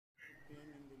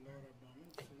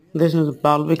This is a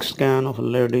pelvic scan of a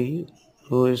lady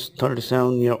who is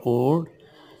 37-year-old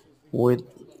with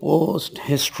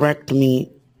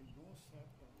post-hysterectomy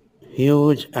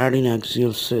huge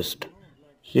adnexal cyst.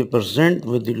 She presents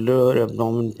with the lower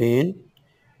abdomen pain,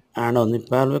 and on the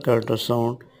pelvic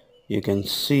ultrasound you can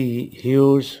see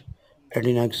huge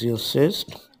adnexal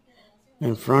cyst.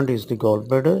 In front is the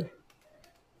gallbladder,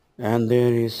 and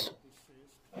there is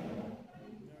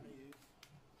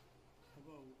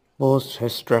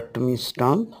post-hysterectomy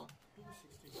stump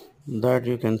that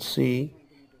you can see.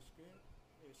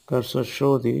 Cursor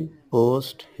show the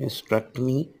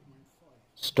post-hysterectomy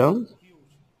stump.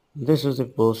 This is the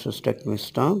post-hysterectomy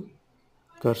stump.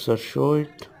 Cursor show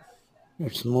it.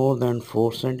 It's more than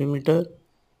 4 centimeter.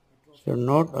 So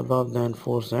not above than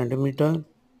 4 centimeter.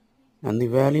 And the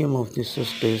volume of the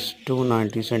cyst is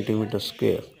 290 centimeter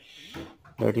square.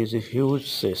 That is a huge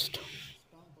cyst.